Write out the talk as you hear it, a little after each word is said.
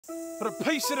For the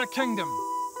peace of the kingdom.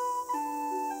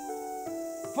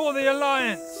 For the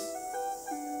alliance.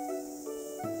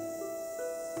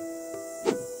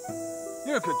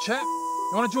 You're a good chap.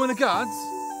 You want to join the guards?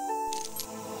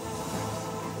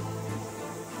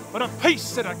 For the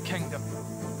peace of the kingdom.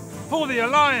 For the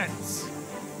alliance.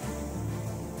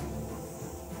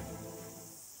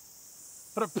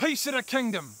 For the peace of the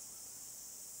kingdom.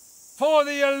 For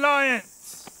the alliance.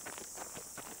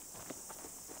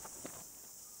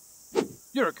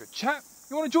 You're a good chap.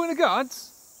 You want to join the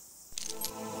guards?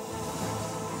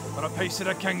 For the peace of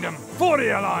the kingdom. For the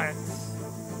alliance.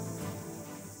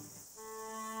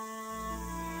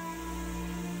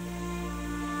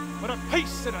 For the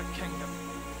peace of the kingdom.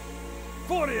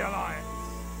 For the alliance.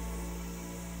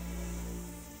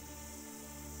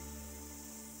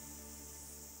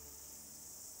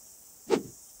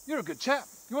 You're a good chap.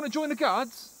 You want to join the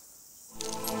guards?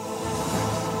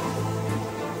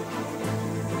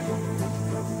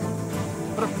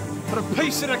 For the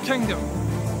peace of the kingdom.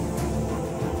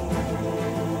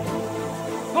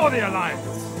 For the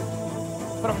alliance.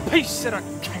 For the peace of the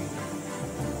kingdom.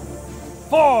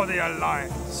 For the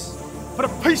alliance. For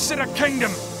the peace of the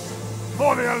kingdom.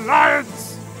 For the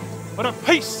alliance. For the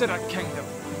peace of the kingdom.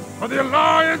 For the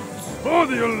alliance. For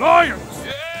the alliance.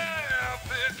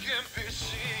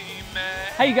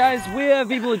 Hey guys, we're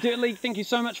Viva Dirt League. Thank you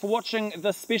so much for watching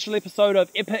this special episode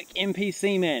of Epic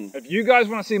NPC Man. If you guys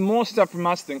want to see more stuff from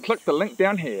us, then click the link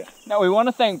down here. Now we want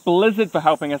to thank Blizzard for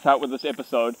helping us out with this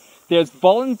episode. There's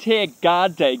Volunteer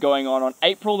Guard Day going on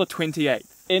April the 28th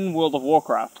in World of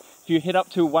Warcraft. If you head up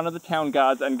to one of the town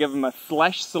guards and give them a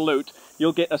slash salute,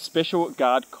 you'll get a special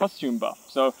guard costume buff.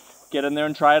 So get in there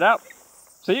and try it out.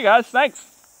 See you guys, thanks.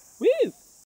 Woo!